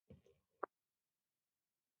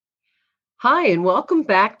Hi, and welcome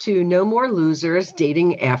back to No More Losers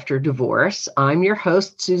Dating After Divorce. I'm your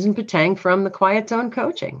host, Susan Patang from the Quiet Zone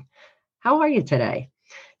Coaching. How are you today?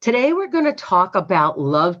 Today, we're going to talk about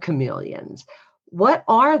love chameleons. What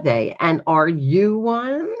are they, and are you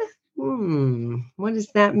one? What does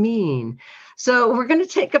that mean? So, we're going to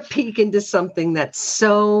take a peek into something that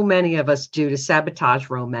so many of us do to sabotage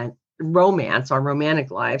romance, our romantic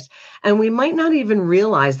lives, and we might not even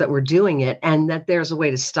realize that we're doing it and that there's a way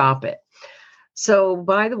to stop it. So,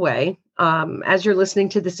 by the way, as you're listening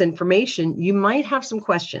to this information, you might have some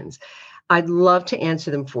questions. I'd love to answer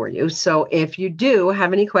them for you. So, if you do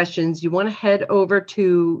have any questions, you want to head over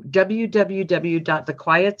to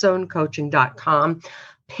www.thequietzonecoaching.com,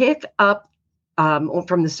 pick up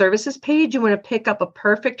from the services page, you want to pick up a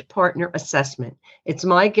perfect partner assessment. It's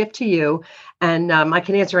my gift to you, and I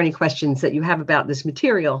can answer any questions that you have about this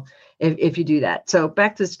material if you do that. So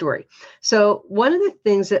back to the story. One of the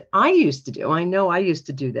things that I used to do, I know I used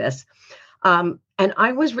to do this, and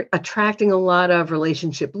I was attracting a lot of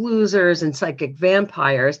relationship losers and psychic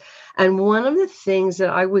vampires. And one of the things that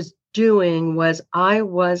I was doing was I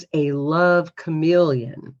was a love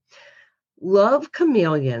chameleon. Love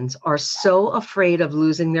chameleons are so afraid of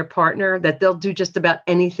losing their partner that they'll do just about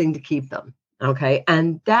anything to keep them. Okay.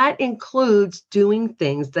 And that includes doing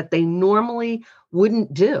things that they normally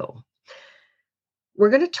wouldn't do. We're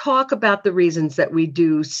going to talk about the reasons that we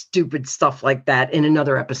do stupid stuff like that in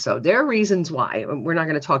another episode. There are reasons why. We're not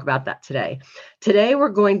going to talk about that today. Today, we're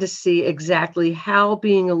going to see exactly how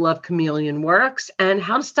being a love chameleon works and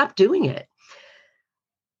how to stop doing it.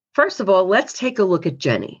 First of all, let's take a look at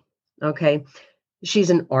Jenny. Okay. She's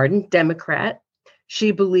an ardent Democrat. She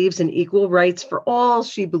believes in equal rights for all.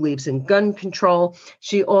 She believes in gun control.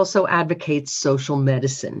 She also advocates social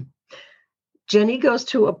medicine. Jenny goes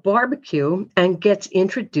to a barbecue and gets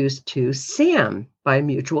introduced to Sam by a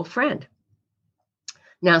mutual friend.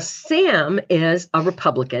 Now, Sam is a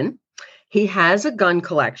Republican. He has a gun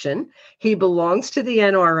collection. He belongs to the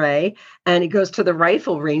NRA, and he goes to the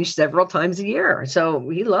rifle range several times a year. So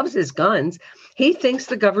he loves his guns. He thinks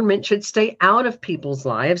the government should stay out of people's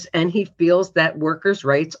lives, and he feels that workers'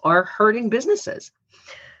 rights are hurting businesses.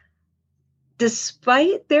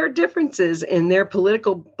 Despite their differences in their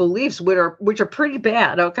political beliefs, which are pretty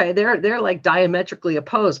bad, okay, they're like diametrically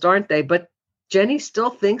opposed, aren't they? But Jenny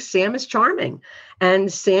still thinks Sam is charming,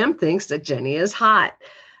 and Sam thinks that Jenny is hot.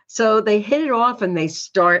 So they hit it off and they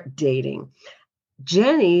start dating.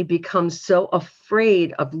 Jenny becomes so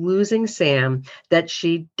afraid of losing Sam that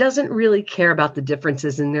she doesn't really care about the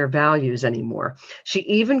differences in their values anymore. She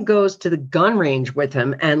even goes to the gun range with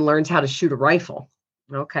him and learns how to shoot a rifle.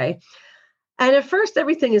 Okay. And at first,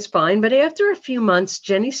 everything is fine. But after a few months,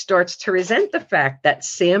 Jenny starts to resent the fact that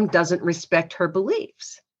Sam doesn't respect her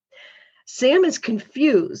beliefs. Sam is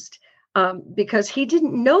confused because he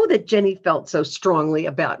didn't know that Jenny felt so strongly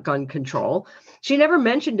about gun control. She never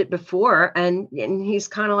mentioned it before. And he's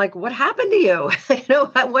kind of like, what happened to you?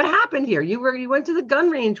 What happened here? You went to the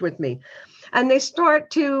gun range with me. And they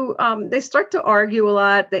start to argue a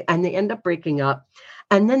lot, and they end up breaking up.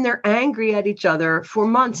 And then they're angry at each other for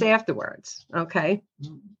months afterwards. Okay.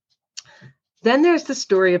 Then there's the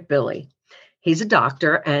story of Billy. He's a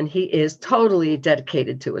doctor and he is totally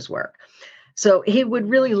dedicated to his work. So he would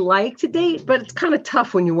really like to date, but it's kind of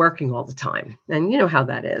tough when you're working all the time. And you know how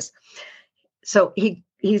that is. So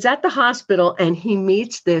he's at the hospital and he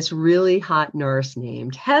meets this really hot nurse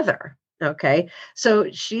named Heather. Okay.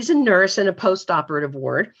 So she's a nurse in a post-operative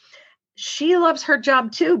ward. She loves her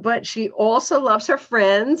job too, but she also loves her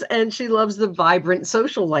friends and she loves the vibrant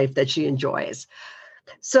social life that she enjoys.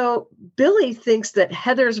 So Billy thinks that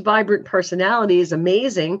Heather's vibrant personality is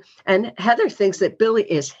amazing, and Heather thinks that Billy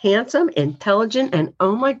is handsome, intelligent, and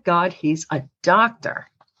oh my God, he's a doctor.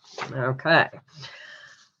 Okay.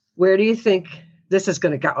 Where do you think this is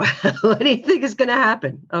going to go? What do you think is going to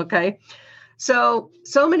happen? Okay. So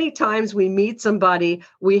many times we meet somebody,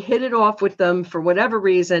 we hit it off with them for whatever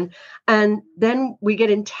reason, and then we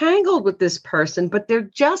get entangled with this person, but they're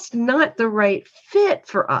just not the right fit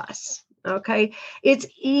for us. Okay. It's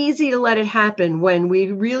easy to let it happen when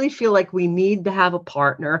we really feel like we need to have a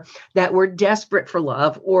partner, that we're desperate for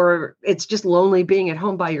love, or it's just lonely being at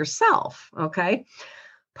home by yourself. Okay.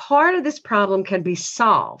 Part of this problem can be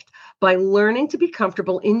solved by learning to be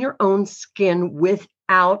comfortable in your own skin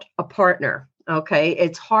without a partner. Okay.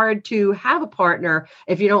 It's hard to have a partner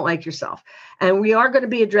if you don't like yourself. And we are going to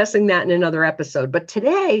be addressing that in another episode. But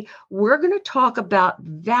today we're going to talk about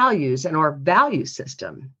values and our value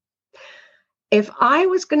system. If I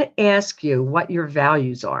was going to ask you what your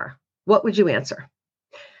values are, what would you answer?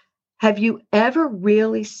 Have you ever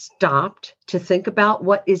really stopped to think about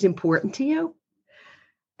what is important to you?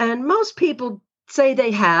 And most people say they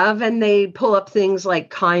have, and they pull up things like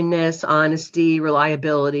kindness, honesty,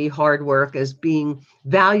 reliability, hard work as being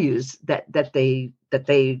values that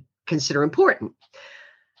they consider important.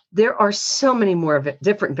 There are so many more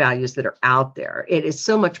different values that are out there. It is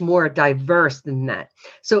so much more diverse than that.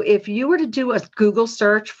 So if you were to do a Google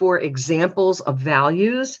search for examples of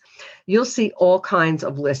values, you'll see all kinds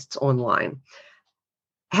of lists online.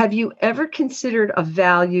 Have you ever considered a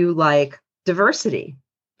value like diversity,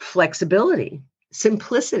 flexibility,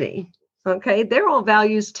 simplicity? Okay, they're all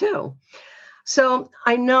values too. So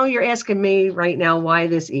I know you're asking me right now why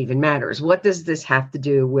this even matters. What does this have to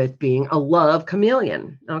do with being a love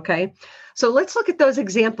chameleon? Okay, so let's look at those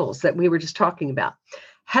examples that we were just talking about.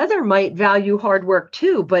 Heather might value hard work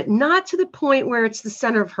too, but not to the point where it's the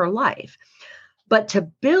center of her life. But to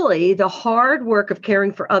Billy, the hard work of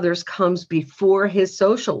caring for others comes before his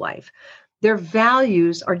social life. Their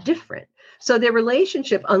values are different. So their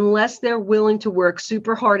relationship, unless they're willing to work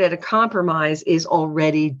super hard at a compromise, is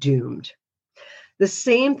already doomed. The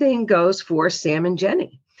same thing goes for Sam and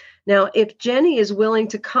Jenny. Now, if Jenny is willing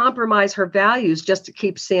to compromise her values just to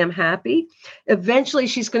keep Sam happy, eventually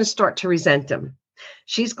she's going to start to resent him.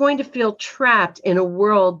 She's going to feel trapped in a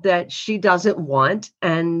world that she doesn't want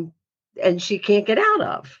and she can't get out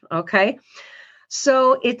of. Okay.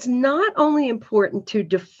 So it's not only important to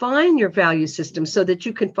define your value system so that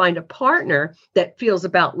you can find a partner that feels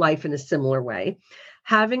about life in a similar way.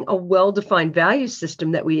 Having a well-defined value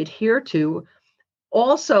system that we adhere to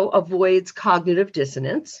also avoids cognitive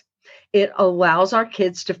dissonance. It allows our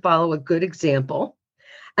kids to follow a good example,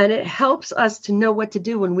 and it helps us to know what to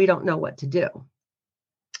do when we don't know what to do.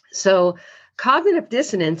 So cognitive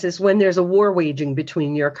dissonance is when there's a war waging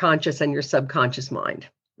between your conscious and your subconscious mind.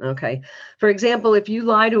 Okay. For example, if you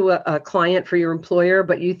lie to a client for your employer,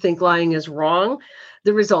 but you think lying is wrong,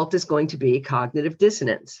 the result is going to be cognitive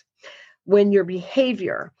dissonance. When your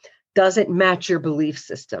behavior doesn't match your belief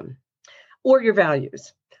system or your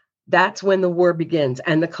values, that's when the war begins,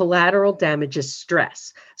 and the collateral damage is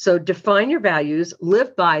stress. So define your values,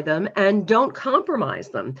 live by them, and don't compromise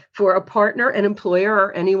them for a partner, an employer,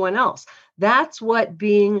 or anyone else. That's what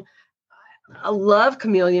being a love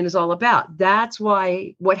chameleon is all about. That's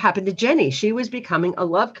why what happened to Jenny, she was becoming a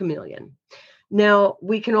love chameleon. Now,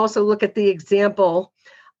 we can also look at the example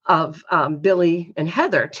of Billy and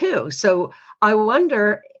Heather too. So I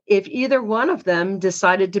wonder if either one of them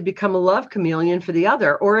decided to become a love chameleon for the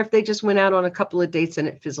other, or if they just went out on a couple of dates and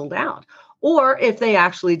it fizzled out, or if they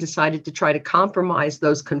actually decided to try to compromise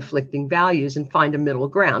those conflicting values and find a middle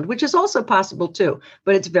ground, which is also possible too,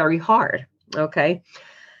 but it's very hard. Okay.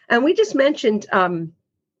 And we just mentioned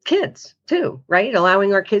kids too, right?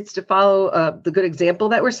 Allowing our kids to follow the good example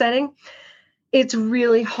that we're setting. It's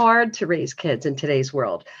really hard to raise kids in today's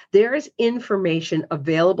world. There is information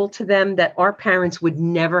available to them that our parents would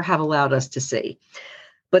never have allowed us to see.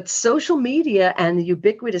 But social media and the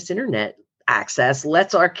ubiquitous internet access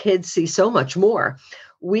lets our kids see so much more.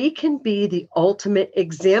 We can be the ultimate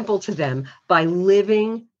example to them by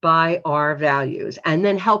living by our values and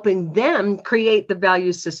then helping them create the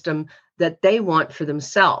value system that they want for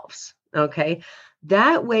themselves. Okay.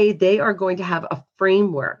 That way they are going to have a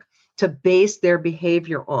framework to base their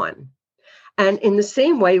behavior on. And in the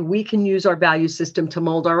same way, we can use our value system to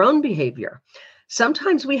mold our own behavior.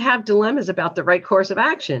 Sometimes we have dilemmas about the right course of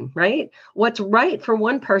action, right? What's right for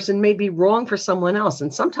one person may be wrong for someone else.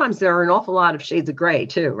 And sometimes there are an awful lot of shades of gray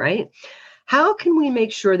too, right? How can we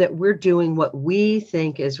make sure that we're doing what we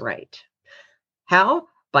think is right? How?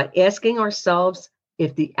 By asking ourselves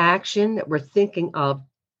if the action that we're thinking of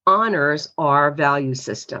honors our value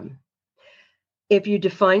system. If you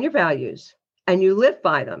define your values and you live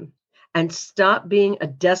by them and stop being a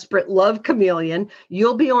desperate love chameleon,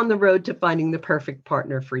 you'll be on the road to finding the perfect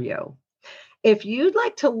partner for you. If you'd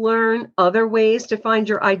like to learn other ways to find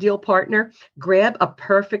your ideal partner, grab a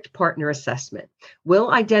perfect partner assessment.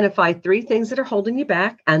 We'll identify 3 things that are holding you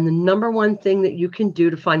back and the number 1 thing that you can do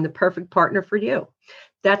to find the perfect partner for you.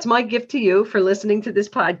 That's my gift to you for listening to this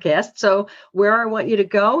podcast. So where I want you to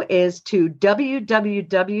go is to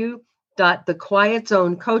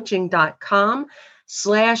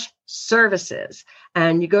www.thequietzonecoaching.com/services.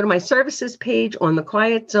 And you go to my services page on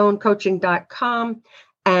thequietzonecoaching.com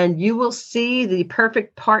and you will see the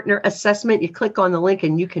perfect partner assessment. You click on the link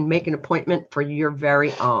and you can make an appointment for your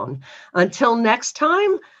very own. Until next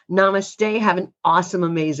time, namaste. Have an awesome,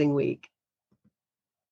 amazing week.